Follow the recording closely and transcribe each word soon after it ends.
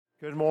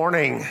Good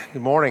morning.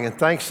 Good morning. And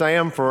thanks,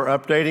 Sam, for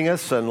updating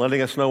us and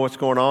letting us know what's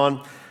going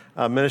on.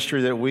 A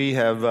ministry that we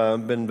have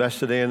been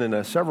invested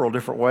in several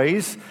different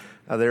ways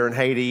there in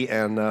Haiti,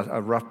 and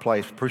a rough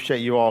place. Appreciate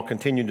you all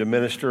continuing to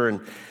minister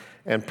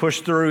and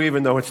push through,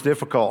 even though it's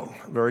difficult.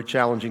 Very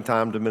challenging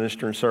time to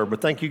minister and serve.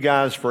 But thank you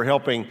guys for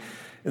helping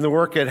in the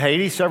work at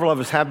Haiti. Several of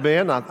us have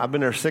been. I've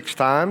been there 6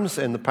 times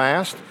in the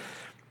past,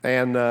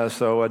 and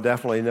so I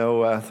definitely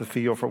know the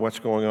feel for what's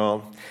going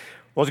on.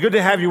 Well, it's good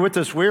to have you with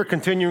us. We're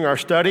continuing our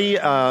study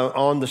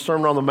on the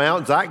Sermon on the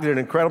Mount. Zach did an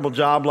incredible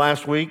job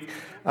last week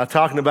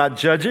talking about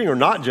judging, or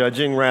not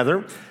judging,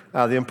 rather,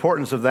 the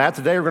importance of that.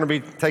 Today we're going to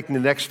be taking the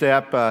next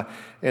step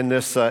in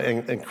this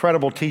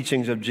incredible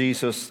teachings of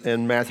Jesus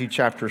in Matthew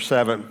chapter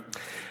 7.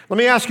 Let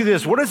me ask you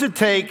this. What does it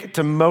take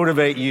to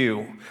motivate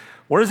you?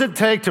 What does it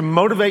take to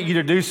motivate you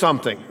to do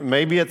something?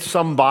 Maybe it's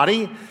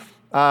somebody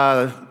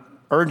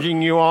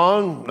urging you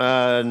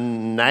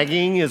on.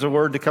 Nagging is a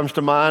word that comes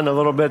to mind a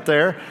little bit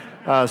there.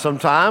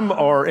 Sometime,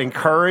 or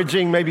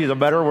encouraging, maybe is a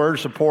better word,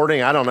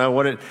 supporting, I don't know,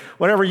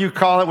 whatever you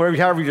call it,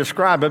 however you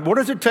describe it. What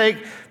does it take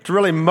to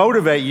really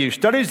motivate you?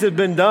 Studies have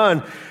been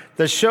done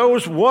that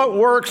shows what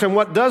works and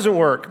what doesn't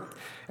work.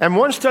 And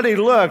one study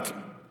looked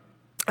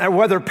at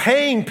whether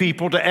paying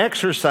people to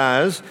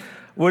exercise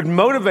would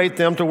motivate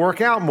them to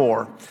work out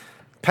more.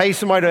 Pay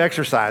somebody to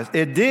exercise.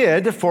 It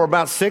did for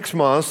about 6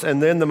 months,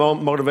 and then the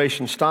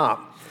motivation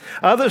stopped.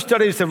 Other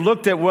studies have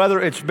looked at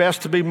whether it's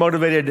best to be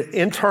motivated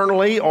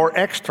internally or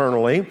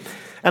externally,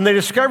 and they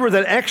discovered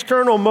that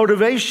external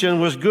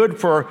motivation was good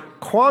for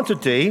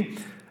quantity,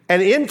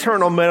 and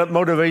internal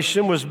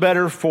motivation was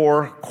better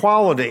for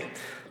quality.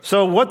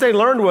 So what they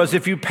learned was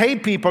if you pay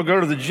people to go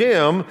to the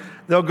gym,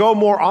 they'll go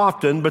more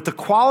often, but the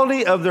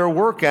quality of their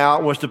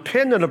workout was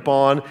dependent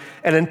upon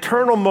an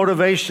internal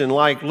motivation,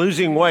 like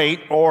losing weight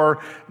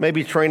or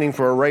maybe training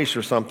for a race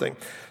or something.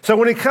 So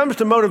when it comes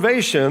to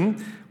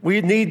motivation,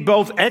 we need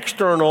both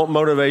external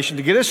motivation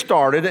to get us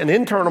started and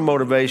internal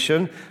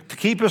motivation to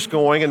keep us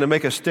going and to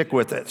make us stick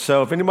with it.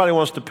 So if anybody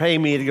wants to pay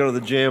me to go to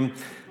the gym,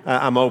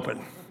 I'm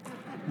open.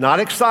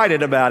 Not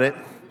excited about it,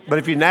 but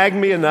if you nag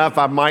me enough,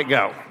 I might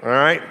go. All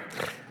right?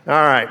 All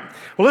right.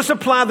 Well, let's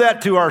apply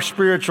that to our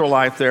spiritual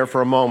life there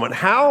for a moment.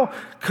 How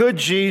could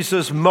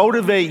Jesus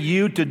motivate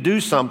you to do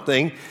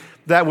something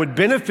that would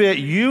benefit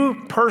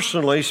you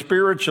personally,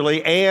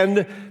 spiritually,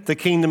 and the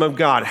kingdom of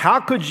God? How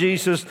could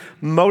Jesus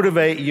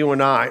motivate you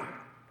and I?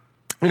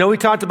 You know, we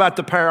talked about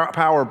the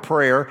power of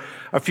prayer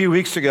a few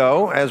weeks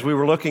ago as we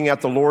were looking at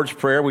the Lord's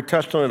Prayer. We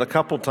touched on it a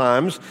couple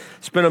times.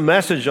 Spent a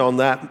message on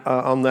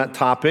that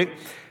topic.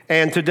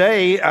 And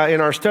today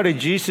in our study,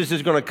 Jesus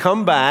is going to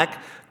come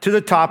back to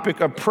the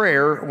topic of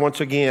prayer once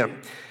again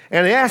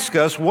and ask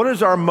us, what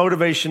is our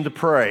motivation to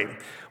pray?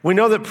 We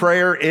know that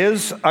prayer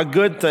is a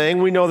good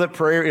thing. We know that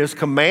prayer is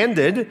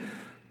commanded.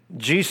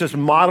 Jesus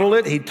modeled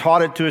it. He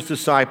taught it to his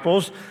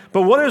disciples.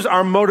 But what is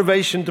our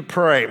motivation to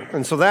pray?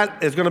 And so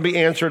that is going to be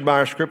answered by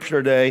our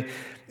scripture today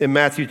in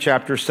Matthew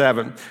chapter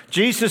 7.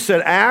 Jesus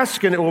said,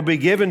 "Ask and it will be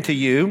given to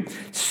you.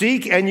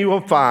 Seek and you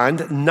will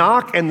find.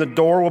 Knock and the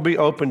door will be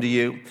open to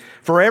you.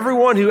 For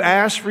everyone who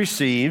asks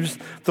receives.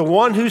 The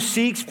one who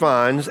seeks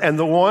finds. And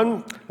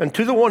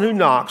to the one who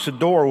knocks, the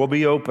door will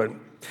be open.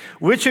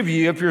 Which of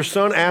you, if your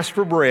son asks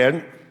for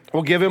bread,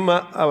 will give him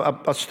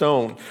a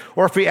stone?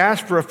 Or if he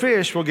asks for a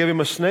fish, will give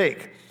him a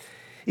snake?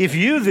 If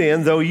you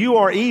then, though you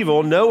are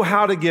evil, know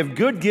how to give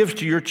good gifts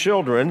to your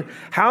children,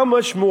 how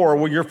much more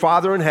will your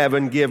Father in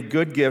heaven give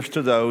good gifts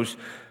to those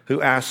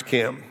who ask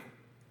him?"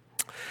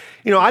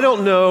 You know, I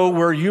don't know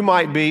where you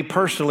might be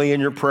personally in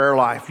your prayer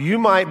life. You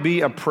might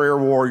be a prayer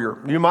warrior.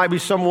 You might be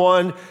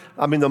someone,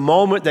 the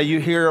moment that you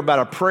hear about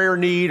a prayer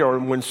need or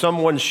when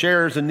someone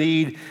shares a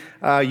need,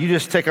 you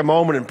just take a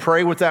moment and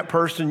pray with that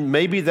person.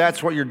 Maybe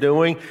that's what you're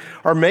doing.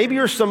 Or maybe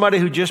you're somebody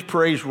who just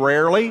prays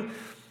rarely,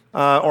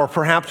 or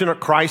perhaps in a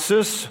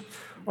crisis.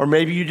 Or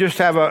maybe you just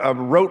have a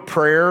rote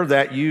prayer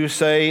that you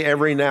say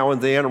every now and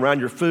then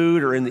around your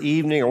food or in the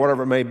evening or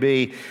whatever it may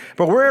be.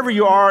 But wherever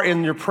you are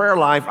in your prayer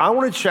life, I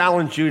want to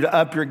challenge you to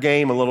up your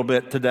game a little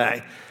bit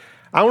today.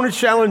 I want to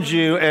challenge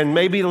you and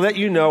maybe let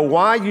you know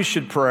why you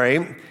should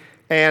pray.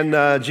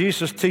 And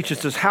Jesus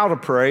teaches us how to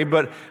pray.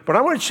 But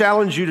I want to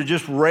challenge you to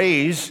just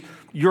raise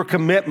your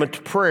commitment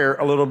to prayer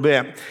a little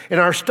bit. In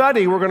our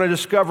study, we're going to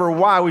discover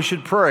why we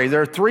should pray.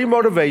 There are 3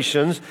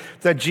 motivations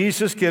that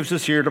Jesus gives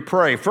us here to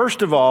pray.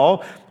 First of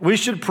all, we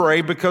should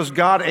pray because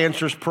God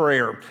answers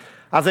prayer.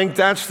 I think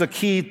that's the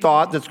key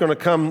thought that's going to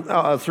come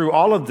through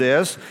all of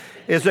this,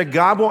 is that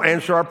God will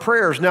answer our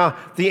prayers. Now,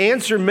 the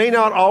answer may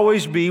not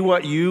always be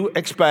what you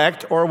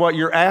expect or what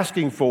you're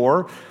asking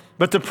for,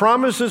 but the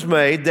promise is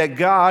made that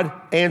God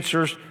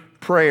answers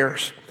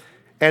prayers.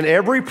 And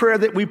every prayer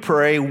that we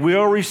pray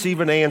will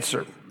receive an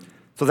answer.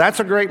 So that's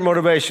a great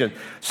motivation.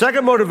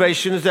 Second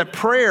motivation is that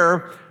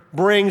prayer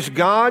brings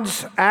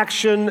God's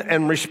action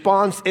and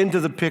response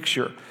into the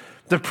picture.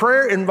 The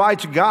prayer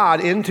invites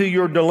God into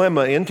your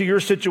dilemma, into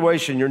your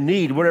situation, your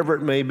need, whatever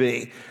it may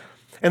be.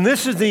 And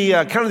this is the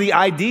kind of the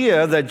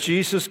idea that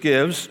Jesus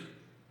gives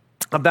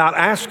about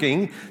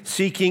asking,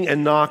 seeking,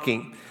 and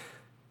knocking.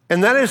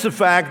 And that is the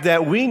fact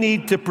that we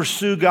need to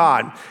pursue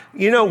God.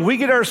 You know, we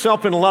get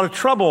ourselves in a lot of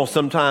trouble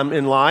sometime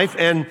in life,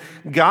 and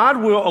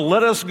God will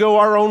let us go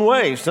our own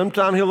way.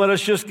 Sometimes he'll let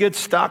us just get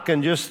stuck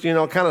and just,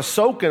 kind of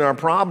soak in our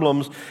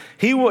problems.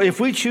 He will, if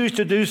we choose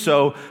to do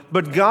so,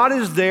 but God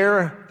is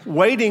there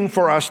waiting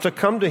for us to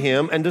come to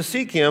him and to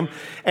seek him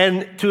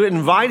and to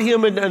invite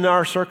him in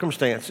our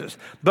circumstances.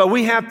 But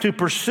we have to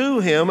pursue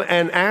him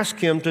and ask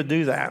him to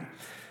do that.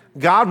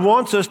 God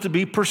wants us to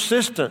be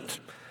persistent.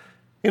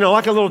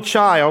 Like a little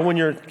child, when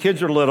your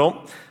kids are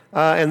little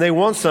and they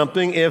want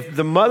something, if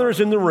the mother's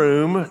in the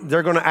room,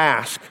 they're going to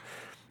ask.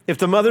 If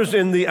the mother's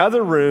in the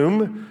other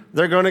room,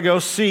 they're going to go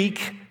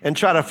seek and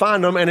try to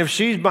find them. And if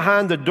she's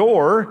behind the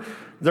door,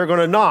 they're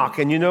going to knock.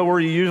 And you know where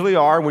you usually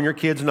are when your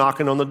kid's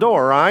knocking on the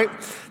door, right?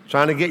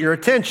 Trying to get your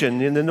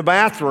attention. And in the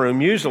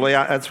bathroom, usually,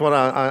 that's what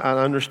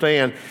I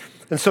understand.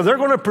 And so they're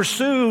going to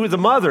pursue the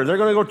mother. They're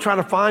going to go try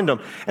to find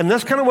them. And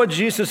that's kind of what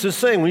Jesus is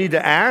saying. We need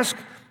to ask,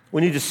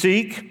 we need to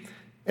seek,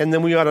 and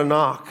then we ought to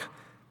knock.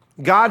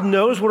 God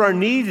knows what our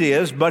need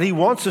is, but he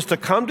wants us to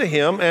come to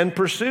him and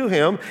pursue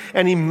him,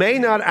 and he may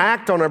not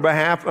act on our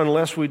behalf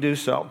unless we do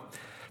so.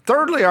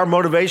 Thirdly, our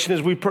motivation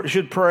is we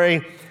should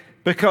pray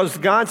because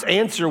God's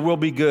answer will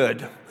be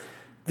good.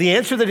 The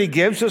answer that he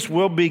gives us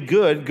will be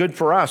good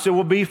for us. It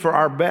will be for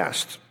our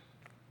best.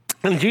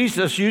 And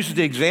Jesus uses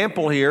the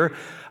example here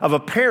of a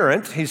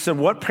parent. He said,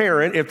 what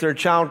parent, if their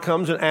child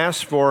comes and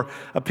asks for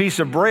a piece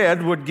of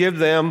bread, would give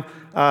them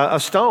a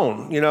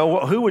stone?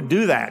 Who would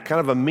do that? Kind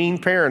of a mean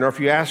parent. Or if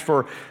you ask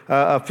for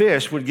a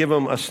fish, would give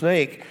them a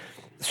snake.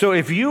 So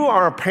if you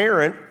are a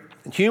parent,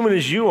 human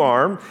as you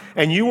are,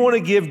 and you want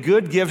to give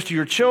good gifts to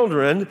your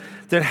children,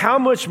 then how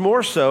much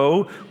more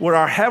so would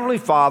our Heavenly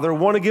Father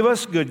want to give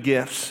us good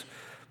gifts?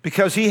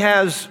 Because he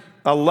has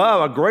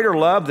a greater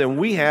love than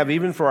we have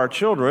even for our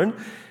children,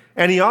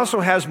 and he also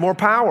has more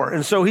power.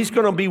 And so he's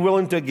going to be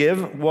willing to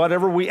give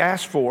whatever we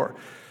ask for.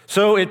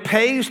 So it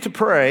pays to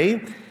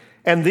pray,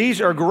 and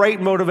these are great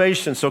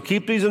motivations. So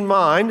keep these in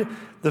mind,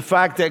 the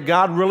fact that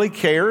God really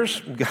cares.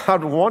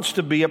 God wants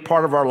to be a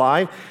part of our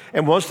life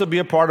and wants to be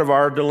a part of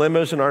our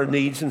dilemmas and our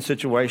needs and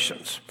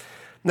situations.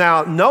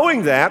 Now,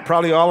 knowing that,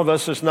 probably all of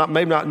us, it's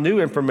maybe not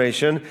new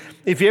information.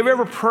 If you've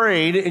ever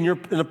prayed in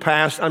the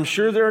past, I'm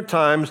sure there are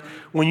times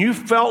when you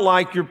felt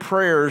like your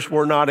prayers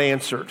were not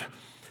answered.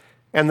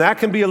 And that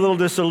can be a little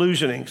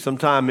disillusioning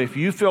sometimes. If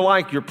you feel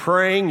like you're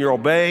praying, you're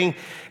obeying,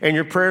 and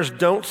your prayers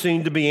don't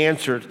seem to be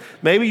answered.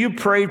 Maybe you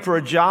prayed for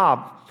a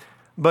job,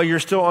 but you're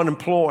still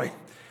unemployed.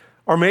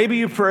 Or maybe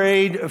you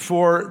prayed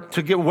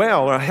to get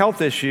well, a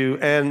health issue,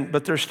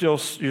 but you're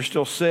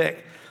still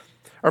sick.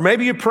 Or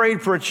maybe you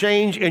prayed for a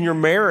change in your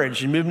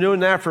marriage, and you've been doing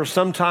that for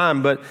some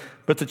time, but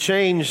the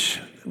change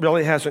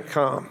really hasn't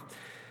come.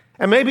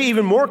 And maybe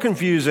even more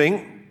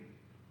confusing,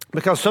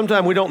 because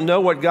sometimes we don't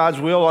know what God's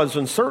will is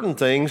in certain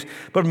things,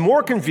 but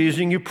more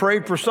confusing, you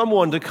prayed for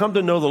someone to come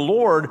to know the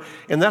Lord,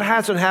 and that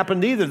hasn't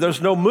happened either. There's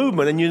no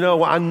movement, and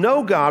I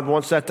know God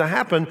wants that to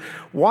happen.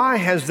 Why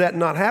has that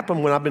not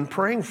happened when I've been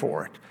praying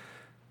for it?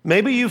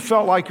 Maybe you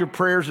felt like your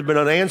prayers have been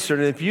unanswered,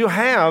 and if you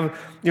have,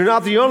 you're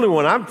not the only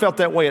one. I've felt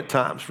that way at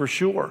times, for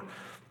sure.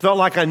 Felt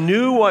like I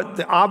knew what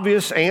the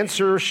obvious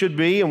answer should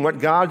be and what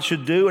God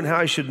should do and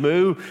how he should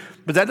move,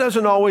 but that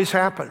doesn't always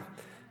happen.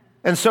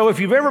 And so if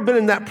you've ever been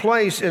in that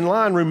place in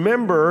line,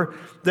 remember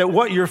that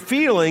what you're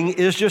feeling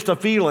is just a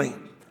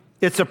feeling.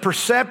 It's a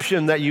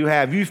perception that you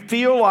have. You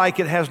feel like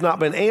it has not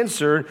been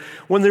answered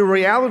when the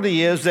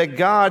reality is that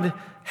God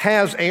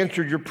has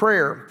answered your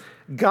prayer.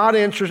 God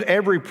answers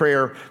every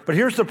prayer, but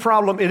here's the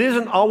problem. It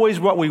isn't always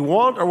what we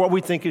want or what we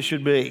think it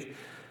should be.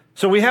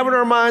 So we have in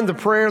our mind the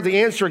prayer,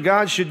 the answer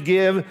God should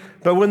give,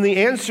 but when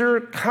the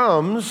answer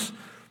comes,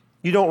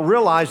 you don't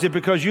realize it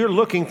because you're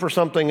looking for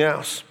something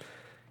else.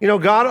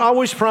 God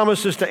always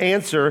promises to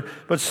answer,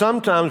 but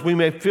sometimes we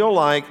may feel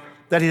like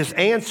that his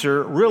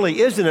answer really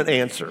isn't an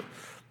answer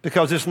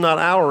because it's not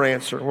our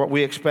answer, what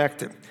we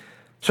expected.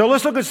 So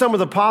let's look at some of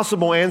the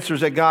possible answers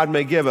that God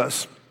may give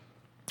us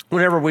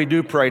whenever we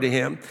do pray to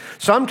him.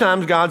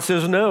 Sometimes God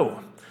says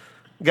no.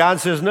 God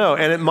says no,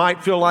 and it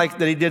might feel like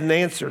that he didn't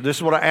answer. This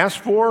is what I asked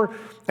for,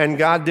 and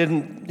God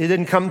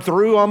didn't come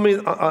through on me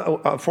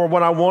for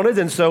what I wanted,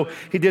 and so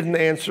he didn't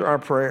answer our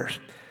prayers.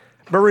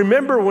 But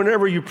remember,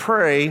 whenever you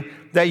pray,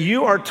 that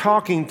you are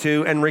talking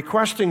to and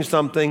requesting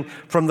something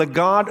from the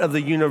God of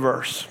the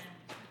universe.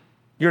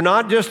 You're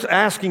not just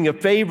asking a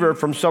favor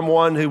from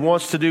someone who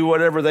wants to do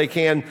whatever they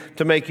can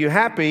to make you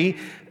happy.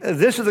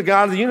 This is the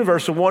God of the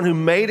universe, the one who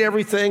made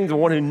everything, the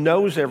one who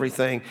knows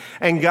everything.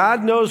 And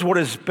God knows what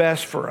is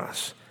best for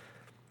us.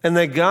 And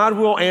that God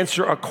will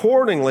answer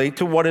accordingly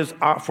to what is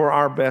for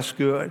our best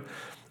good.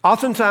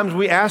 Oftentimes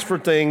we ask for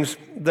things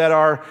that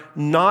are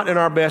not in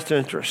our best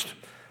interest.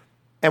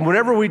 And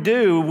whenever we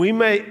do, we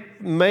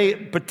may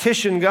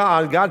petition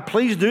God, God,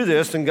 please do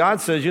this. And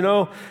God says,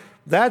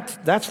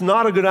 that's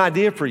not a good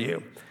idea for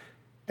you.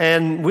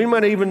 And we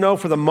might even know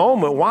for the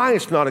moment why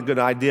it's not a good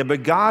idea,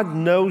 but God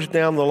knows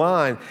down the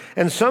line.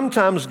 And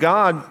sometimes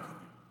God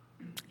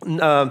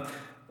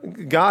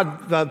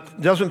God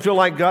doesn't feel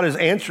like God is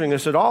answering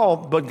us at all,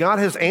 but God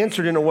has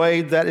answered in a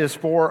way that is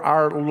for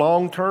our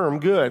long-term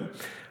good.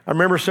 I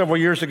remember several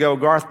years ago,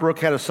 Garth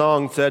Brooks had a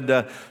song that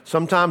said,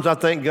 sometimes I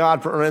thank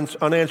God for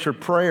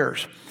unanswered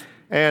prayers.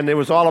 And it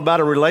was all about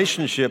a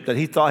relationship that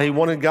he thought he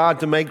wanted God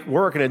to make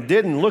work, and it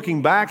didn't.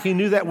 Looking back, he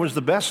knew that was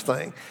the best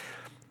thing.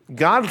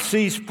 God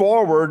sees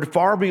forward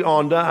far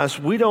beyond us.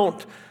 We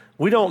don't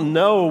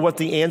know what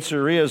the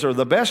answer is or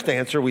the best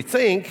answer, we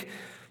think,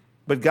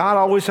 but God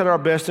always had our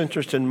best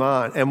interest in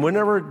mind. And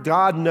whenever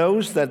God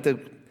knows that the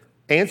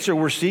answer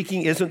we're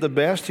seeking isn't the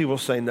best, he will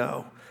say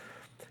no.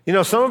 You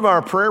know, some of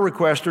our prayer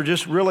requests are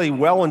just really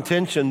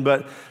well-intentioned,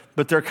 but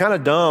they're kind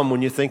of dumb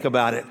when you think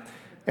about it.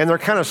 And they're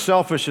kind of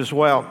selfish as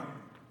well.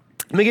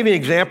 Let me give you an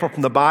example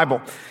from the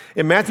Bible.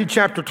 In Matthew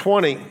chapter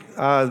 20,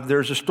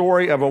 there's a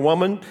story of a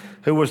woman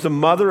who was the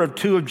mother of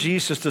two of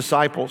Jesus'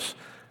 disciples,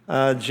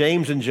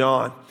 James and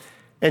John.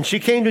 And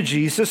she came to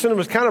Jesus, and it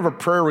was kind of a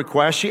prayer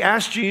request. She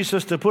asked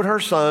Jesus to put her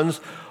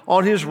sons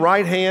on his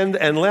right hand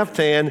and left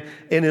hand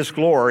in his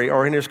glory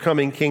or in his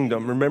coming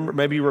kingdom.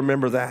 Maybe you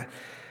remember that.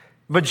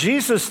 But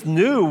Jesus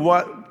knew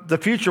what the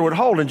future would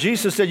hold. And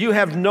Jesus said, you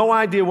have no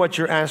idea what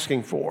you're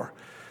asking for.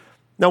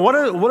 Now, what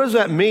does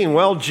that mean?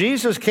 Well,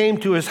 Jesus came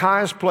to his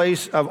highest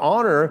place of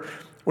honor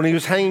when he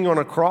was hanging on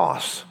a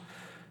cross.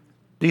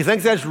 Do you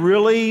think that's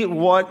really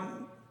what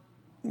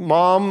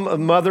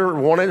mother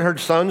wanted her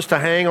sons to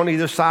hang on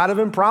either side of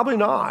him? Probably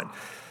not.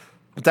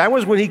 But that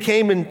was when he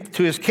came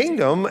into his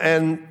kingdom,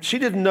 and she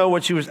didn't know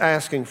what she was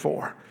asking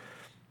for.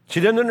 She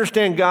didn't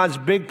understand God's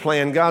big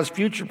plan, God's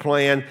future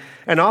plan,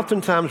 and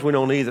oftentimes we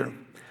don't either.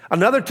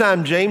 Another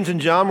time, James and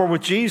John were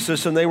with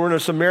Jesus, and they were in a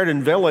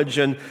Samaritan village,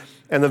 and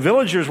the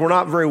villagers were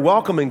not very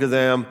welcoming to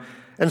them.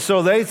 And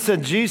so they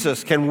said,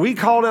 Jesus, can we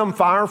call down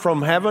fire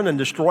from heaven and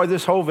destroy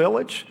this whole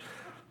village?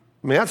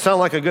 I mean, that sounded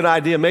like a good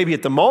idea maybe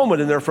at the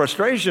moment in their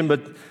frustration,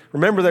 but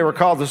remember they were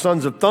called the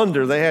sons of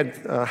thunder. They had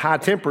high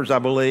tempers, I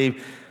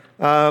believe.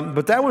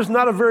 But that was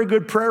not a very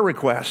good prayer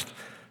request.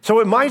 So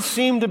it might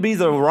seem to be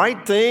the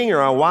right thing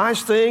or a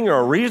wise thing or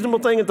a reasonable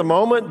thing at the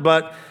moment,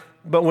 but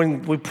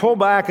when we pull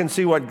back and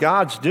see what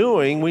God's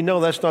doing, we know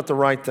that's not the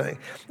right thing.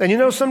 And you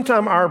know,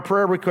 sometimes our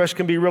prayer requests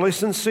can be really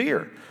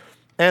sincere,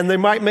 and they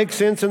might make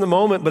sense in the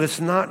moment, but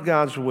it's not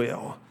God's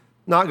will.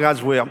 Not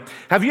God's will.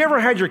 Have you ever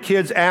had your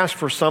kids ask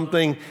for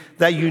something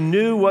that you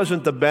knew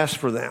wasn't the best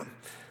for them?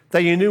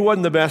 That you knew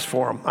wasn't the best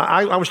for them?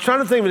 I was trying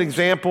to think of an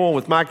example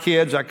with my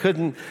kids. I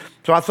couldn't.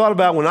 So I thought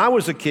about when I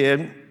was a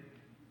kid,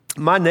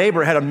 my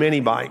neighbor had a mini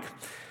bike.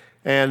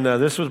 And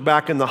this was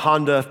back in the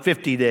Honda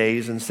 50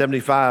 days in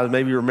 75.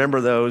 Maybe you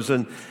remember those.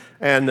 And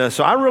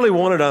so I really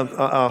wanted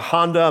a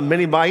Honda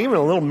mini bike. Even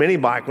a little mini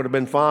bike would have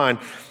been fine.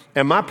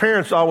 And my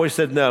parents always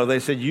said no. They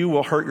said, you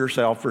will hurt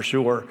yourself for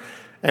sure.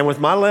 And with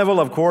my level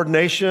of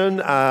coordination,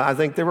 I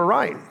think they were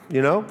right,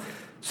 you know?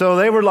 So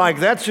they were like,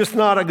 that's just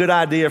not a good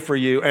idea for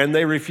you. And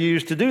they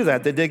refused to do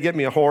that. They did get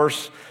me a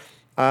horse.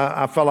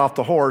 I fell off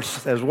the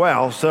horse as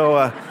well.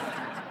 So,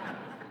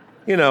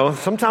 you know,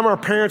 sometimes our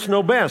parents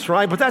know best,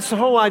 right? But that's the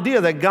whole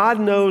idea, that God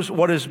knows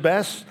what is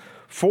best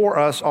for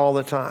us all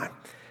the time.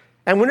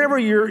 And whenever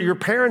your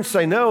parents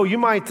say no, you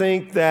might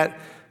think that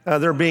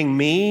they're being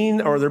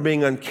mean or they're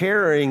being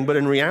uncaring, but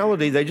in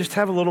reality, they just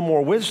have a little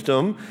more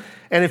wisdom.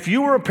 And if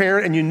you were a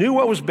parent and you knew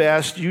what was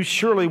best, you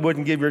surely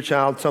wouldn't give your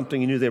child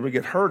something you knew they would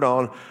get hurt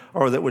on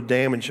or that would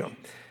damage them.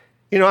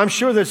 You know, I'm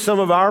sure that some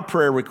of our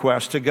prayer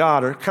requests to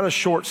God are kind of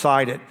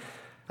short-sighted.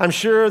 I'm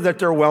sure that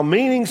they're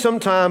well-meaning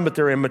sometimes, but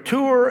they're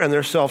immature and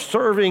they're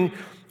self-serving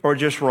or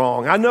just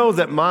wrong. I know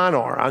that mine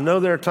are. I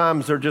know there are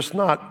times they're just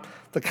not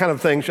the kind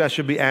of things I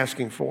should be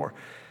asking for.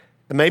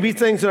 There may be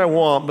things that I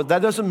want, but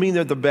that doesn't mean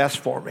they're the best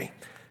for me.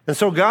 And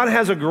so God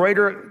has a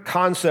greater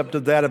concept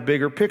of that, a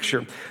bigger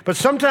picture. But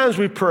sometimes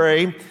we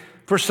pray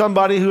for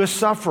somebody who is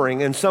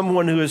suffering and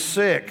someone who is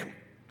sick,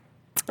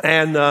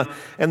 and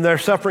their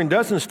suffering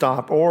doesn't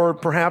stop, or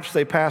perhaps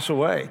they pass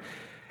away.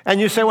 And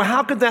you say, well,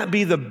 how could that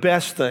be the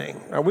best thing?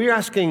 Are we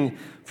asking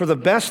for the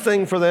best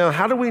thing for them?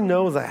 How do we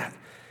know that?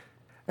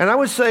 And I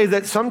would say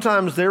that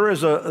sometimes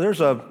there's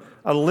a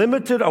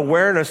limited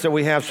awareness that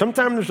we have.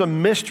 Sometimes there's a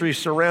mystery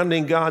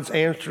surrounding God's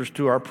answers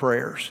to our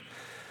prayers,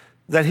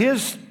 that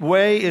his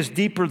way is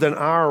deeper than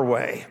our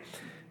way.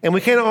 And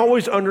we can't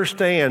always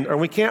understand, or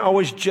we can't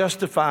always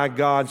justify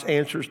God's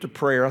answers to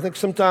prayer. I think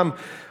sometimes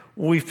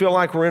we feel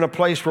like we're in a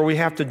place where we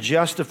have to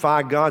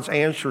justify God's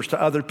answers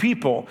to other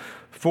people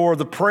for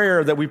the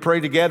prayer that we pray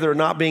together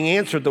not being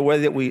answered the way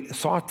that we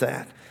sought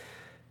that.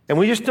 And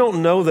we just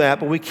don't know that,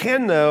 but we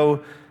can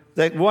know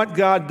that what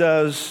God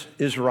does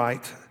is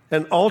right.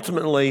 And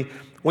ultimately,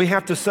 we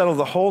have to settle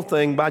the whole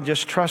thing by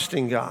just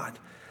trusting God.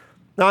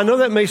 Now, I know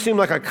that may seem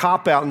like a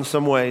cop-out in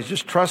some ways.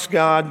 Just trust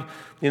God,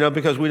 you know,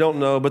 because we don't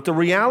know. But the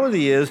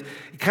reality is,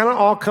 it kind of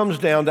all comes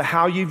down to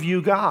how you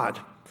view God.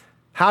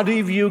 How do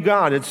you view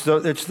God? It's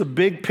the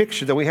big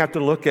picture that we have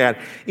to look at.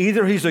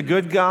 Either he's a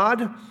good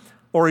God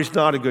or he's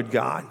not a good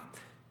God.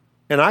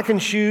 And I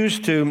choose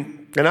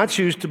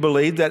to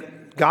believe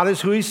that God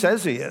is who he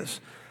says he is.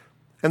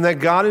 and that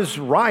God is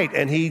right,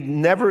 and he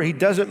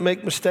doesn't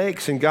make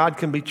mistakes, and God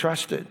can be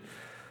trusted.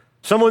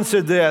 Someone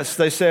said this,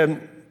 they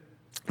said,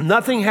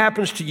 nothing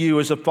happens to you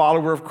as a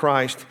follower of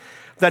Christ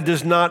that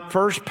does not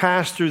first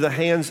pass through the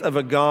hands of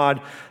a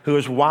God who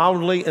is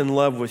wildly in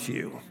love with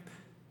you.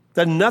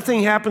 That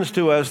nothing happens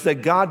to us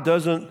that God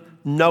doesn't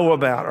know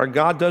about or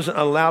God doesn't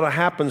allow to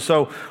happen.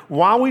 So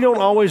while we don't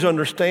always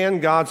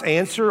understand God's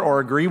answer or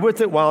agree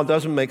with it, while it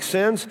doesn't make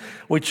sense,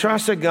 we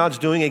trust that God's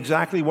doing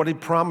exactly what he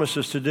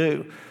promises to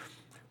do.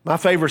 My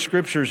favorite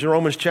scripture is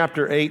Romans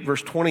chapter 8,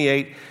 verse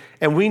 28.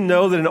 And we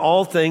know that in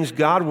all things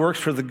God works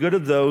for the good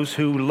of those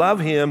who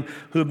love him,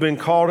 who have been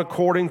called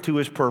according to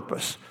his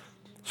purpose.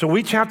 So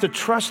we have to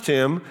trust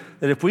him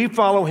that if we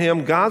follow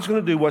him, God's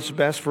going to do what's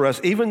best for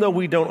us, even though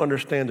we don't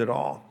understand it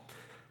all.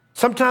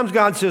 Sometimes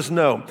God says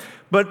no,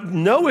 but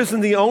no isn't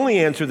the only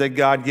answer that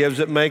God gives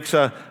that makes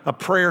a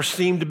prayer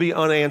seem to be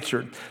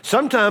unanswered.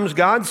 Sometimes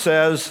God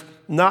says,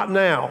 not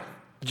now,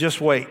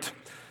 just wait.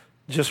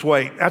 Just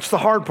wait. That's the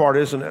hard part,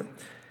 isn't it?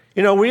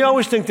 You know, we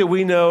always think that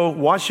we know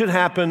what should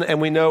happen and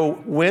we know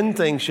when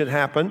things should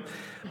happen,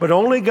 but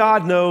only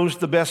God knows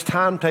the best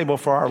timetable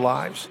for our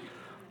lives.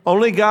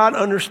 Only God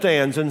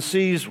understands and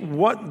sees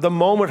what the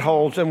moment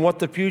holds and what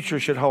the future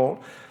should hold.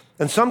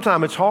 And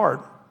sometimes it's hard.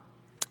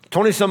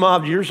 20-some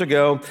odd years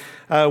ago,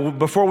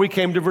 before we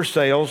came to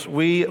Versailles,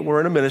 we were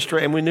in a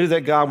ministry and we knew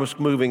that God was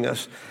moving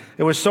us.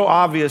 It was so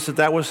obvious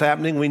that was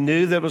happening. We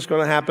knew that was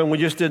going to happen. We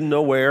just didn't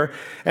know where.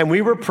 And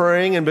we were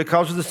praying, and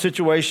because of the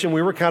situation,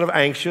 we were kind of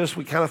anxious.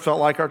 We kind of felt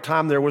like our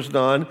time there was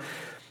done.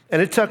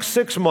 And it took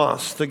 6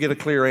 months to get a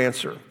clear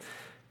answer.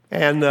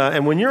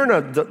 And when you're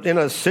in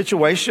a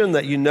situation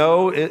that you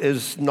know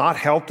is not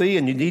healthy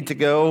and you need to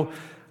go,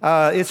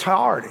 it's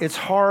hard. It's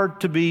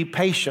hard to be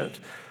patient.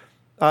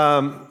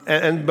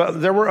 But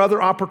there were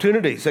other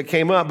opportunities that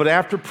came up. But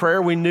after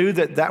prayer, we knew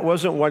that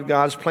wasn't what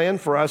God's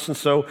planned for us. And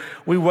so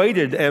we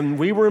waited and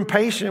we were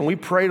impatient. We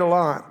prayed a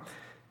lot.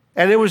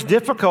 And it was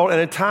difficult and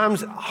at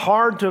times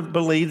hard to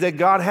believe that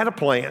God had a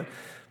plan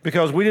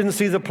because we didn't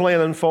see the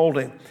plan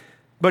unfolding.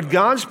 But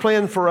God's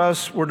plan for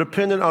us were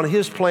dependent on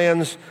his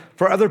plans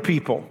for other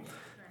people.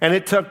 And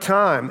it took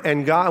time.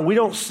 And we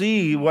don't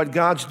see what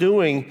God's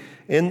doing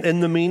in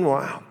the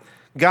meanwhile.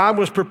 God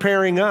was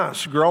preparing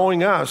us,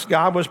 growing us.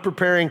 God was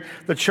preparing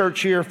the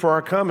church here for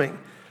our coming.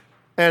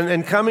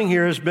 And coming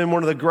here has been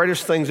one of the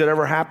greatest things that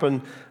ever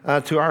happened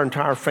to our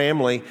entire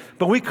family.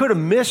 But we could have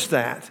missed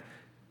that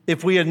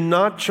if we had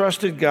not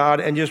trusted God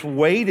and just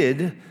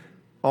waited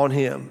on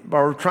him.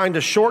 Or trying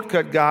to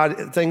shortcut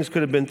God, things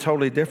could have been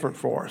totally different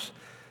for us.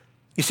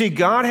 You see,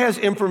 God has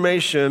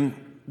information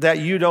that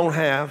you don't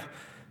have,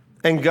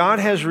 and God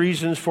has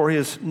reasons for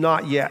his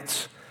not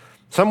yets.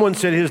 Someone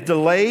said his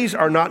delays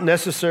are not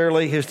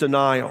necessarily his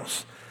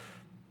denials.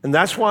 And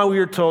that's why we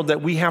are told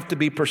that we have to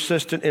be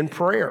persistent in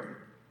prayer.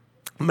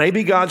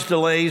 Maybe God's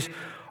delays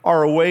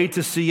are a way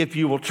to see if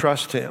you will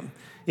trust him,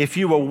 if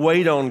you will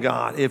wait on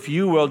God, if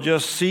you will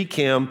just seek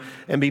him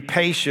and be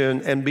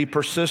patient and be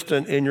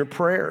persistent in your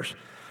prayers.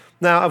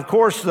 Now, of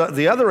course,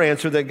 the other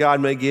answer that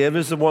God may give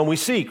is the one we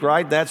seek,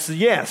 right? That's the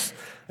yes.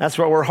 That's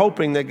what we're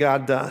hoping that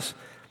God does.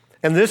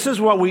 And this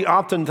is what we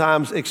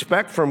oftentimes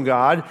expect from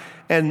God,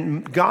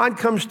 and God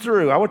comes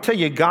through. I will tell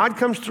you, God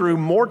comes through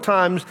more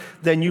times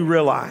than you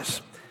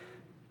realize.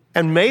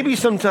 And maybe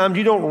sometimes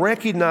you don't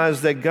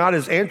recognize that God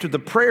has answered the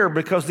prayer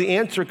because the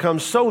answer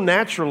comes so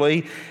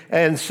naturally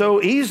and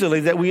so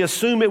easily that we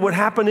assume it would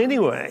happen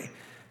anyway.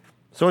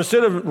 So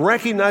instead of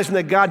recognizing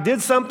that God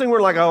did something,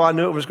 we're like, oh, I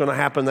knew it was going to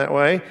happen that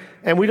way.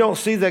 And we don't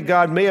see that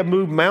God may have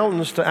moved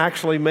mountains to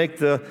actually make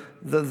the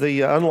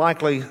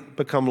unlikely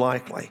become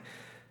likely.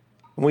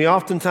 And we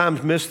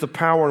oftentimes miss the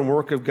power and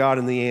work of God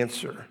in the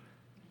answer.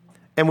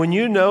 And when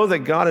you know that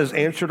God has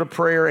answered a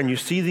prayer and you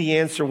see the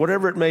answer,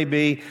 whatever it may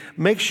be,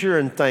 make sure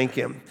and thank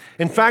him.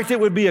 In fact, it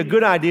would be a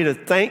good idea to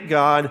thank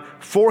God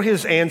for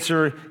his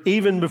answer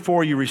even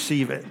before you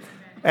receive it.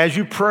 As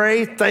you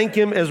pray, thank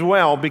him as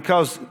well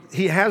because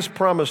he has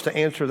promised to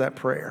answer that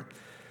prayer.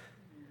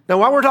 Now,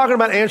 while we're talking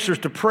about answers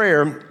to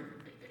prayer,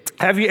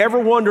 have you ever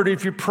wondered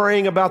if you're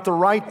praying about the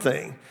right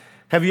thing?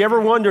 Have you ever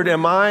wondered,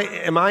 am I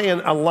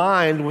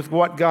aligned with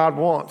what God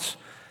wants?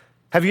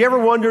 Have you ever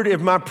wondered if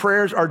my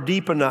prayers are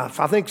deep enough?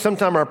 I think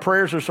sometimes our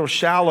prayers are so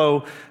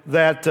shallow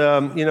that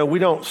we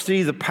don't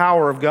see the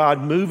power of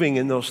God moving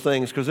in those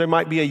things because there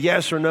might be a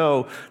yes or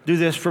no, do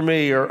this for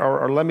me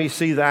or let me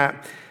see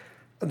that.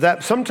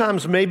 That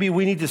sometimes maybe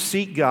we need to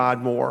seek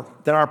God more,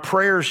 that our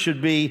prayers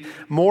should be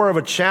more of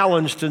a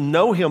challenge to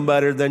know him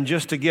better than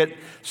just to get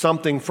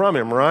something from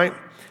him, right?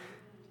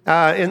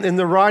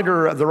 The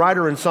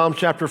writer in Psalm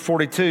chapter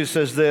 42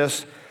 says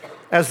this,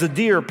 as the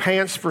deer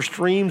pants for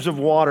streams of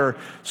water,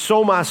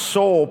 so my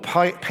soul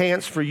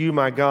pants for you,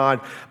 my God.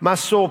 My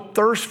soul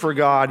thirsts for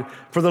God,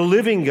 for the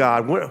living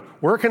God.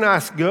 Where can I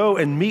go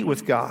and meet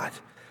with God?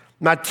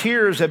 My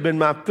tears have been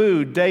my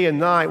food day and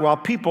night, while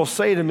people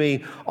say to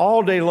me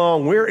all day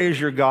long, where is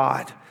your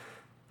God?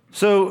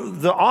 So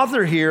the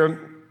author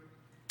here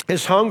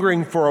is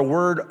hungering for a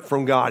word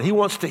from God. He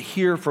wants to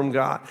hear from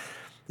God.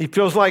 He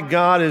feels like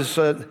God is,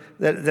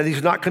 that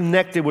he's not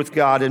connected with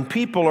God, and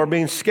people are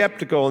being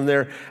skeptical, and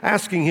they're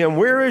asking him,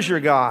 where is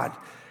your God?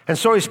 And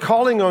so he's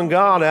calling on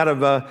God out of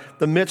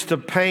the midst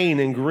of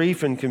pain and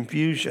grief and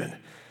confusion,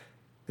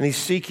 and he's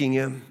seeking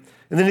him.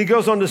 And then he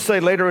goes on to say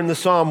later in the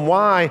psalm,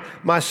 why,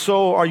 my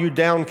soul, are you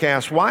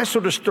downcast? Why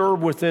so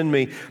disturbed within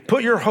me?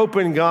 Put your hope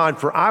in God,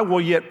 for I will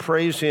yet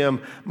praise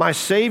him, my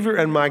Savior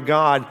and my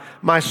God.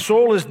 My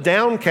soul is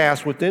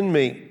downcast within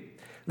me.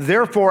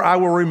 Therefore, I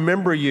will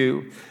remember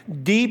you.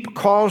 Deep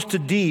calls to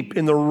deep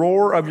in the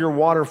roar of your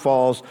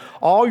waterfalls.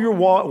 All your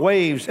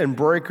waves and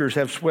breakers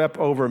have swept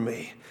over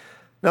me.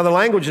 Now, the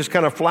language is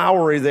kind of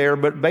flowery there,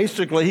 but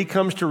basically he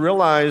comes to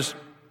realize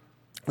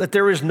that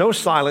there is no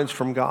silence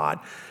from God,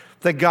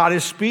 that God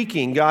is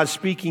speaking. God's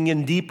speaking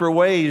in deeper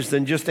ways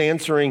than just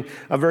answering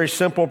a very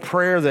simple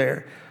prayer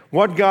there.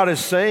 What God is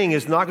saying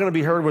is not going to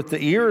be heard with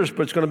the ears,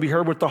 but it's going to be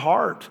heard with the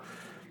heart.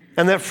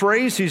 And that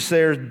phrase he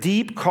says,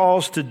 deep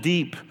calls to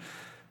deep.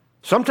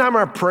 Sometimes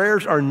our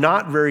prayers are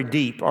not very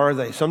deep, are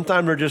they?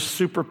 Sometimes they're just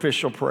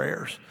superficial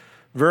prayers.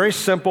 Very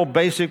simple,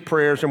 basic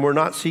prayers, and we're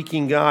not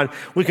seeking God.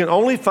 We can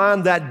only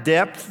find that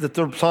depth that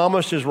the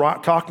psalmist is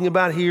talking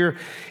about here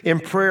in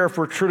prayer if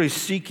we're truly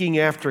seeking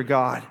after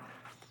God.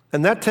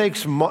 And that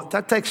takes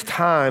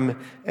time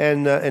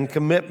and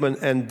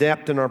commitment and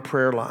depth in our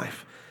prayer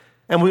life.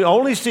 And we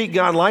only seek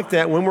God like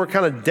that when we're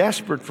kind of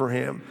desperate for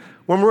him,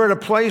 when we're at a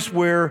place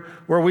where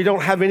we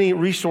don't have any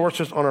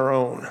resources on our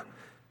own.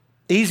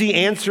 Easy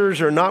answers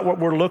are not what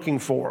we're looking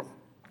for.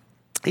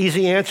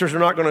 Easy answers are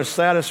not going to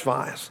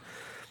satisfy us.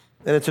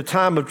 And it's a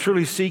time of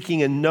truly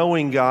seeking and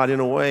knowing God in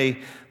a way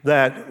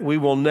that we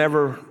will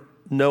never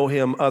know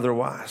him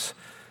otherwise.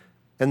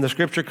 And the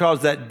scripture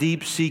calls that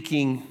deep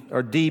seeking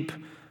or deep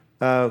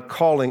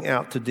calling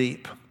out to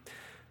deep.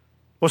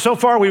 Well, so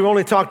far we've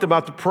only talked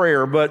about the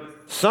prayer, but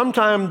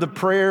sometimes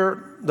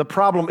the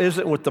problem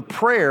isn't with the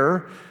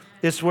prayer,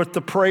 it's with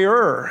the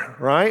prayer,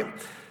 right?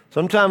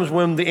 Sometimes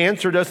when the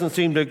answer doesn't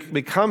seem to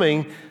be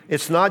coming,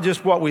 it's not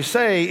just what we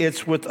say,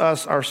 it's with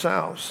us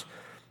ourselves.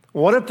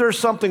 What if there's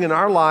something in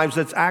our lives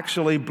that's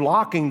actually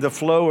blocking the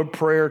flow of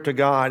prayer to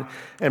God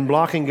and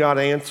blocking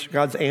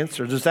God's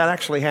answer? Does that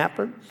actually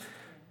happen?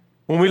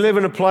 When we live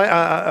in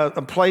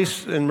a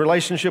place in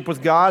relationship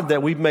with God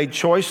that we've made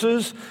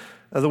choices,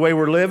 the way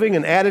we're living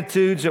and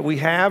attitudes that we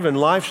have and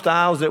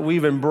lifestyles that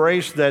we've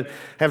embraced that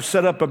have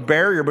set up a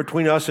barrier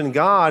between us and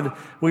God,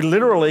 we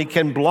literally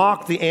can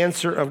block the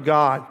answer of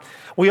God.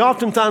 We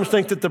oftentimes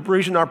think that the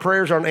reason our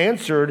prayers aren't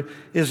answered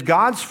is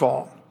God's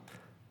fault.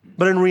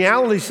 But in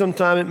reality,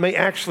 sometimes it may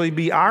actually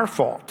be our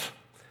fault.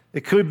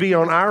 It could be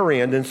on our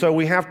end. And so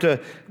we have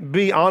to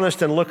be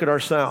honest and look at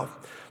ourselves.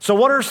 So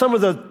what are some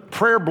of the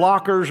prayer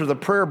blockers or the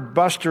prayer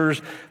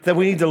busters that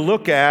we need to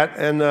look at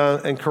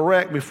and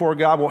correct before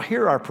God will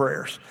hear our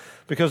prayers?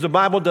 Because the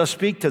Bible does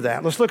speak to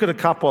that. Let's look at a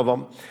couple of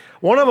them.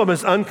 One of them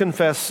is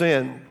unconfessed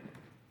sin.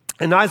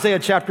 In Isaiah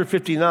chapter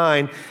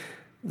 59,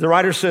 the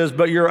writer says,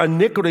 but your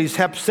iniquities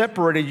have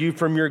separated you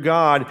from your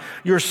God.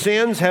 Your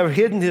sins have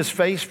hidden his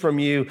face from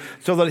you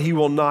so that he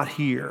will not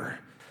hear.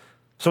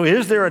 So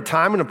is there a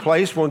time and a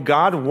place when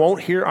God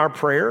won't hear our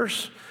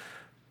prayers?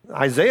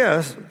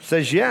 Isaiah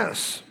says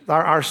yes.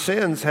 Our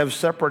sins have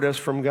separated us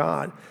from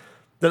God.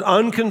 That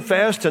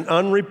unconfessed and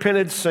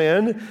unrepented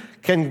sin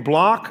can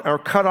block or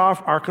cut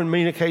off our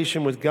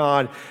communication with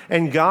God,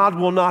 and God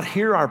will not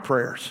hear our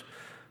prayers.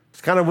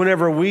 It's kind of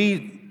whenever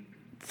we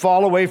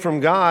fall away from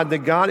God, that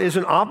God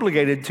isn't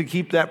obligated to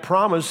keep that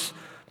promise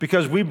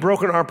because we've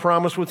broken our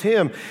promise with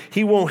him.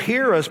 He won't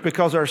hear us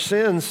because our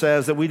sin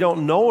says that we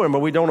don't know him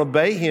or we don't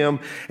obey him,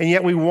 and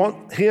yet we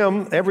want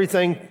him,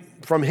 everything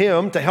from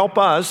him to help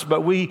us,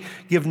 but we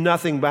give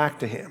nothing back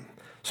to him.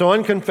 So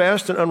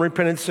unconfessed and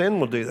unrepentant sin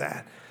will do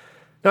that.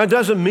 Now, it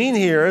doesn't mean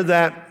here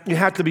that you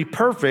have to be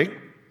perfect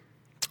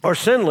or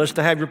sinless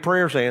to have your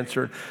prayers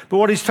answered. But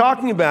what he's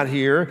talking about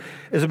here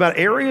is about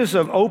areas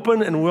of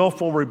open and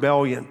willful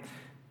rebellion.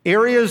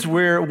 Areas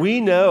where we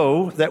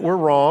know that we're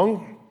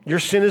wrong, your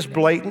sin is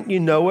blatant, you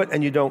know it,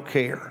 and you don't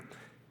care.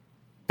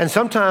 And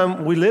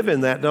sometimes we live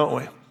in that, don't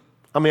we?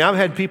 I mean, I've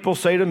had people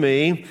say to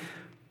me,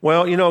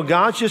 well, you know,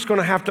 God's just going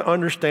to have to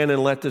understand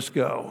and let this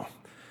go.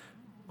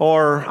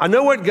 Or, I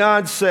know what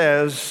God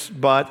says,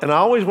 but, and I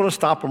always want to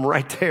stop them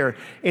right there.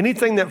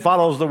 Anything that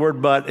follows the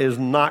word but is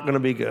not going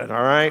to be good,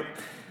 all right?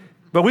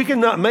 But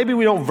maybe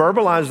we don't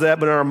verbalize that,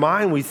 but in our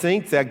mind we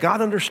think that God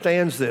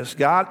understands this.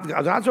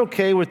 God's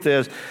okay with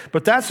this.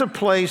 But that's a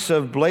place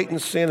of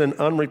blatant sin and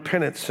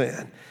unrepentant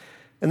sin.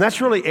 And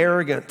that's really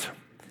arrogant.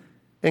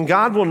 And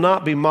God will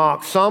not be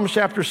mocked. Psalm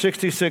chapter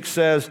 66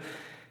 says,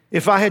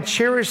 if I had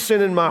cherished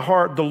sin in my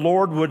heart, the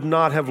Lord would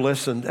not have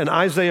listened. And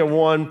Isaiah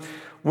 1,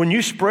 when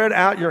you spread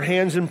out your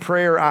hands in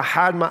prayer, I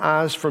hide my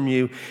eyes from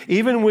you.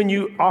 Even when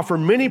you offer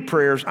many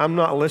prayers, I'm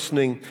not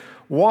listening.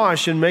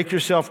 Wash and make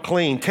yourself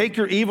clean. Take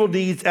your evil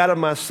deeds out of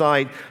my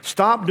sight.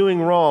 Stop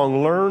doing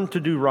wrong. Learn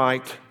to do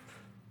right.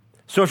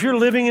 So if you're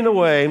living in a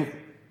way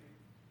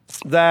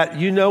that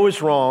you know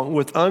is wrong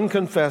with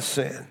unconfessed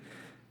sin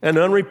and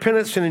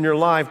unrepentant sin in your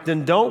life,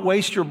 then don't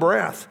waste your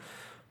breath.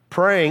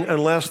 praying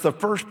unless the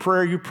first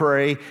prayer you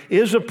pray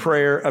is a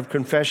prayer of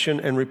confession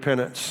and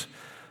repentance.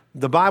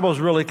 The Bible is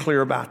really clear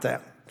about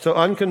that. So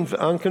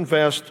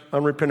unconfessed,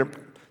 unrepentant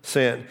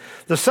sin.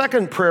 The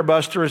second prayer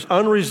buster is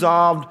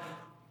unresolved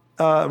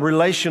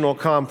relational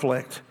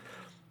conflict.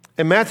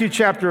 In Matthew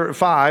chapter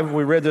 5,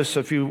 we read this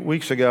a few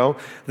weeks ago,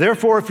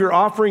 therefore, if you're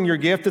offering your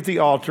gift at the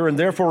altar, and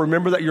therefore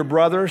remember that your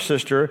brother or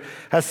sister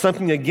has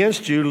something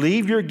against you,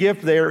 leave your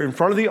gift there in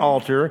front of the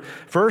altar,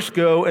 first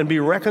go and be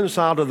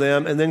reconciled to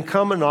them, and then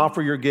come and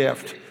offer your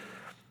gift.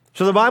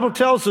 So the Bible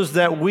tells us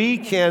that we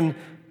can,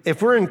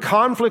 if we're in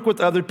conflict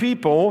with other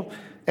people,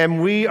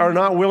 and we are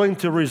not willing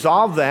to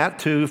resolve that,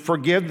 to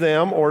forgive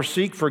them or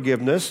seek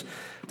forgiveness,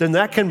 then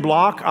that can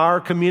block our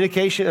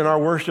communication and our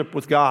worship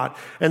with God.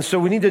 And so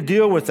we need to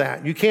deal with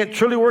that. You can't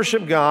truly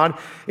worship God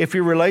if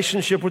your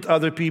relationship with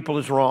other people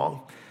is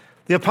wrong.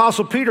 The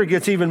Apostle Peter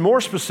gets even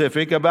more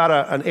specific about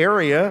an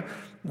area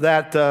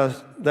that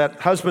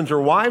husbands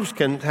or wives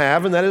can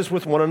have, and that is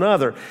with one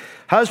another.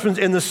 Husbands,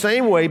 in the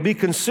same way, be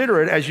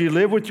considerate as you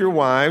live with your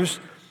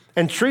wives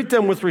and treat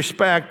them with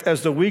respect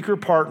as the weaker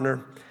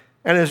partner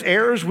and as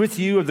heirs with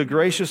you of the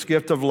gracious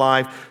gift of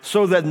life,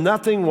 so that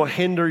nothing will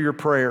hinder your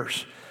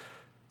prayers.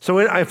 So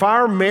if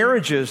our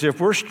marriages, if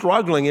we're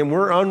struggling and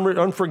we're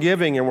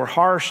unforgiving and we're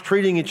harsh,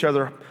 treating each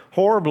other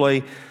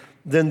horribly,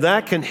 then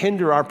that can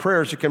hinder our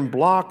prayers. It can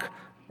block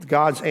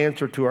God's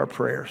answer to our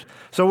prayers.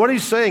 So what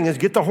he's saying is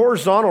get the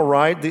horizontal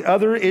right, the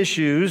other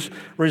issues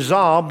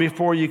resolved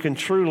before you can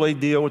truly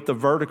deal with the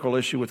vertical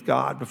issue with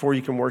God, before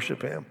you can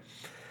worship him.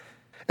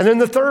 And then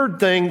the third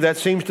thing that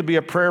seems to be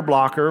a prayer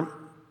blocker,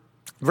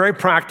 very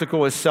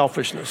practical, is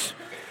selfishness.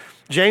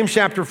 James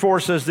chapter 4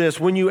 says this,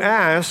 when you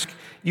ask,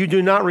 you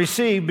do not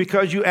receive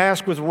because you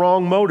ask with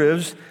wrong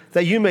motives,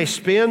 that you may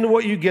spend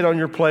what you get on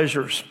your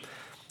pleasures.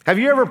 Have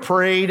you ever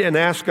prayed and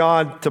asked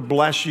God to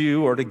bless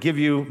you or to give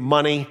you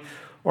money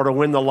or to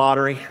win the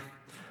lottery?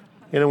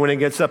 You know, when it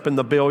gets up in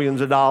the billions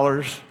of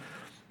dollars.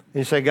 And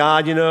you say,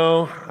 God, you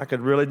know, I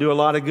could really do a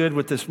lot of good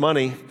with this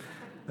money.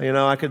 You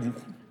know, I could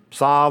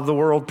solve the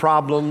world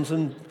problems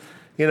and,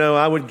 you know,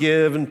 I would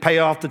give and pay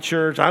off the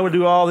church. I would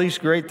do all these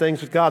great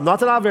things with God.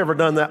 Not that I've ever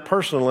done that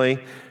personally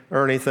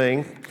or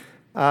anything.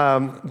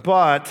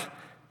 But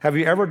have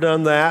you ever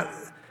done that?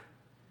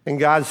 And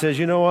God says,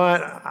 you know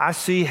what? I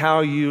see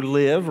how you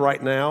live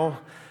right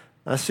now.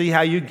 I see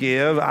how you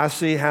give. I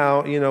see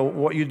how, you know,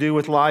 what you do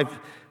with life.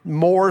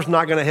 More is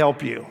not going to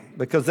help you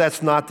because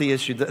that's not the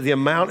issue. The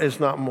amount is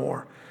not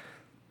more.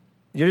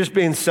 You're just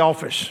being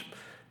selfish.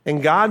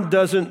 And God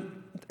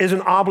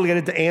isn't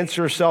obligated to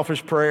answer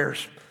selfish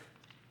prayers.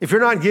 If you're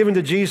not giving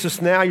to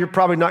Jesus now, you're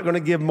probably not going to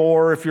give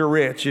more if you're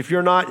rich. If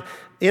you're not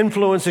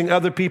influencing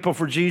other people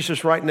for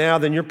Jesus right now,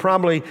 then you're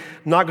probably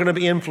not going to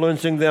be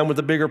influencing them with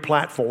a bigger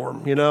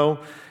platform, you know?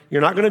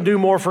 You're not going to do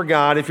more for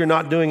God if you're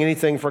not doing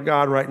anything for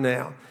God right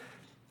now.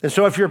 And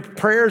so if your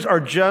prayers are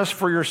just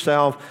for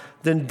yourself,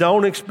 then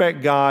don't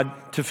expect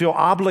God to feel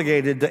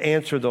obligated to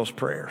answer those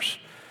prayers.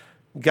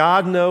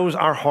 God knows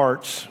our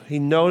hearts. He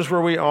knows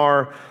where we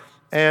are,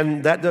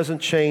 and that doesn't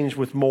change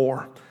with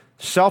more.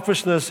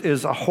 Selfishness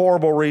is a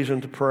horrible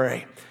reason to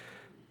pray.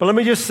 But let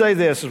me just say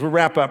this as we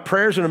wrap up.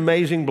 Prayer is an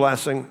amazing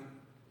blessing,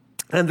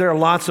 and there are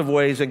lots of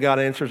ways that God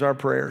answers our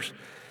prayers.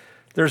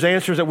 There's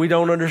answers that we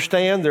don't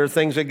understand. There are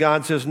things that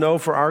God says no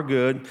for our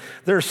good.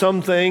 There are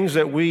some things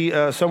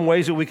that some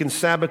ways that we can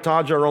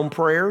sabotage our own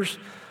prayers,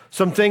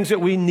 some things that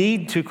we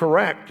need to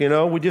correct. You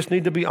know, we just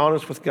need to be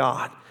honest with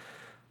God.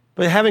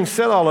 But having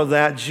said all of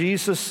that,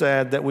 Jesus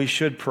said that we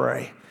should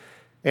pray.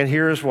 And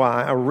here's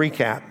why, a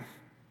recap.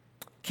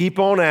 Keep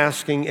on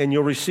asking and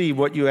you'll receive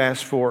what you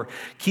ask for.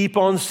 Keep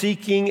on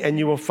seeking and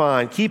you will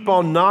find. Keep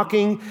on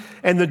knocking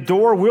and the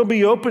door will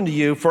be open to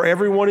you. For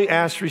everyone who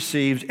asks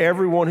receives,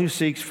 everyone who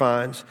seeks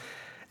finds,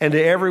 and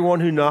to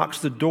everyone who knocks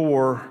the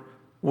door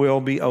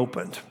will be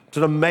opened. It's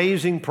an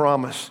amazing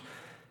promise,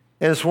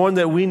 and it's one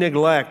that we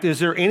neglect. Is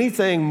there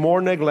anything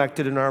more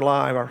neglected in our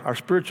life, our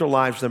spiritual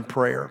lives, than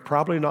prayer?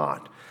 Probably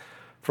not.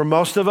 For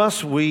most of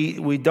us,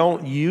 we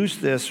don't use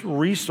this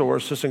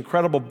resource, this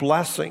incredible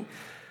blessing.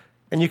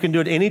 And you can do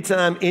it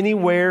anytime,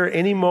 anywhere,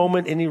 any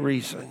moment, any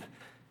reason.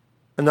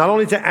 And not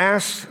only to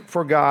ask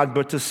for God,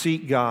 but to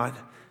seek God.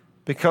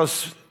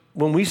 Because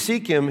when we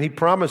seek him, he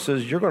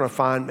promises, you're going to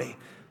find me.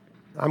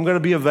 I'm going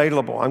to be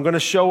available. I'm going to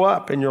show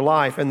up in your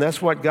life. And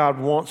that's what God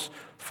wants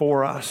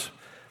for us.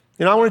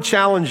 And I want to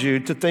challenge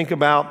you to think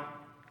about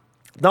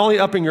not only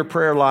upping your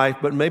prayer life,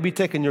 but maybe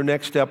taking your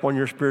next step on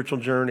your spiritual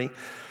journey.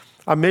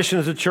 Our mission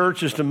as a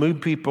church is to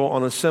move people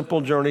on a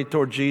simple journey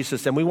toward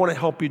Jesus. And we want to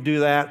help you do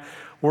that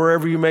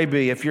wherever you may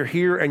be. If you're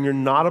here and you're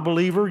not a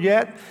believer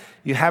yet,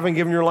 you haven't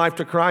given your life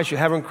to Christ, you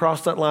haven't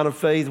crossed that line of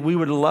faith, we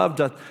would love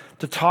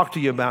to talk to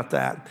you about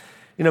that.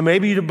 You know,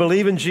 maybe you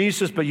believe in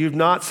Jesus, but you've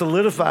not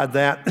solidified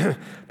that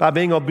by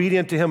being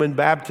obedient to him in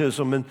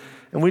baptism. And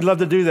we'd love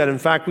to do that. In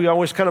fact, we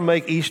always kind of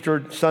make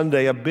Easter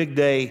Sunday a big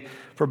day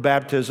for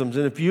baptisms.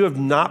 And if you have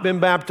not been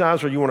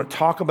baptized or you want to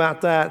talk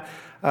about that,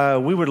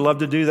 we would love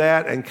to do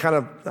that. And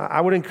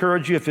I would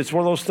encourage you, if it's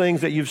one of those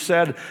things that you've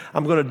said,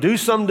 I'm going to do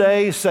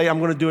someday, say, I'm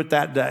going to do it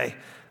that day.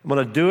 I'm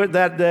going to do it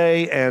that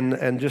day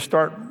and just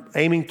start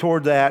aiming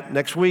toward that.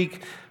 Next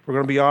week, we're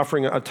going to be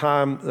offering a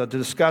time to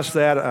discuss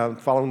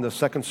that following the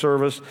second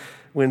service.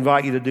 We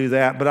invite you to do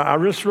that. But I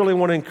just really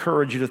want to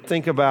encourage you to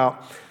think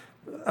about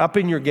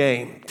upping your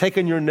game,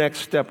 taking your next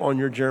step on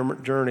your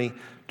journey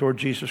toward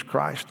Jesus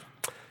Christ.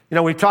 You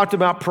know, we talked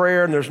about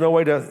prayer, and there's no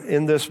way to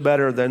end this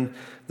better than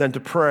to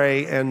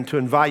pray and to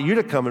invite you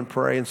to come and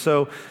pray. And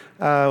so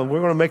we're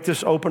going to make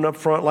this open up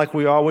front like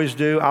we always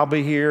do. I'll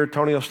be here.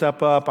 Tony will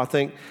step up. I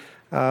think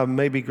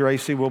maybe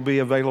Gracie will be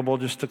available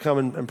just to come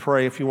and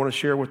pray if you want to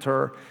share with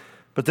her.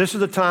 But this is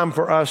the time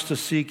for us to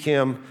seek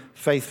him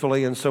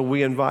faithfully, and so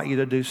we invite you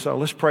to do so.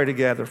 Let's pray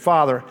together.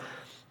 Father,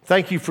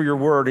 thank you for your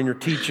word and your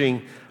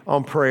teaching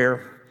on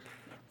prayer.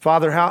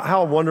 Father,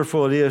 how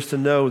wonderful it is to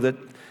know that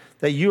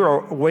you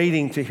are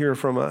waiting to hear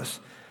from us.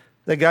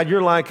 That, God,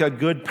 you're like a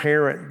good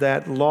parent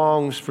that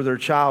longs for their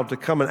child to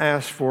come and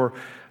ask for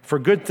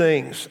good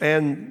things.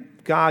 And,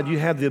 God, you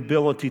have the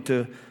ability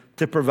to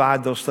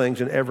provide those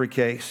things in every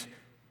case.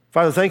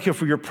 Father, thank you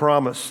for your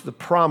promise, the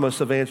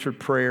promise of answered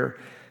prayer.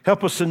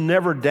 Help us to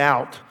never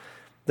doubt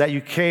that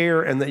you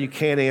care and that you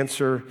can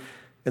answer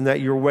and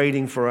that you're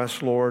waiting for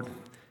us, Lord.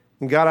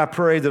 And God, I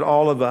pray that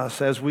all of us,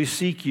 as we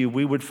seek you,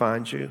 we would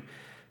find you.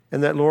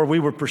 And that, Lord, we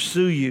would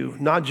pursue you,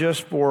 not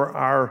just for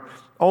our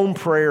own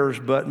prayers,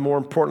 but more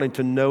importantly,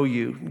 to know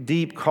you.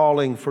 Deep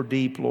calling for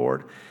deep,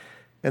 Lord.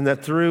 And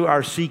that through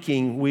our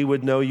seeking, we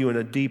would know you in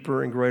a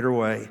deeper and greater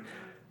way.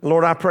 And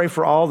Lord, I pray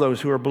for all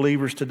those who are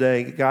believers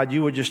today. God,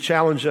 you would just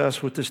challenge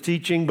us with this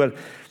teaching, but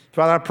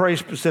Father, I pray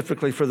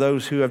specifically for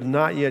those who have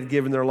not yet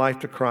given their life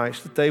to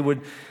Christ, that they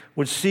would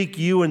seek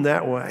you in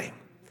that way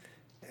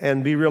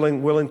and be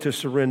willing to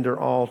surrender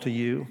all to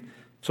you.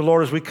 So,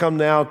 Lord, as we come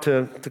now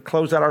to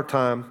close out our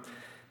time,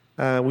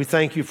 we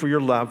thank you for your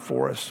love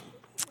for us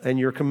and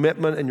your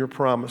commitment and your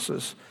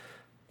promises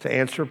to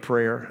answer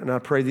prayer. And I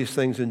pray these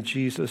things in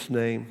Jesus'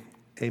 name.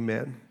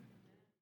 Amen.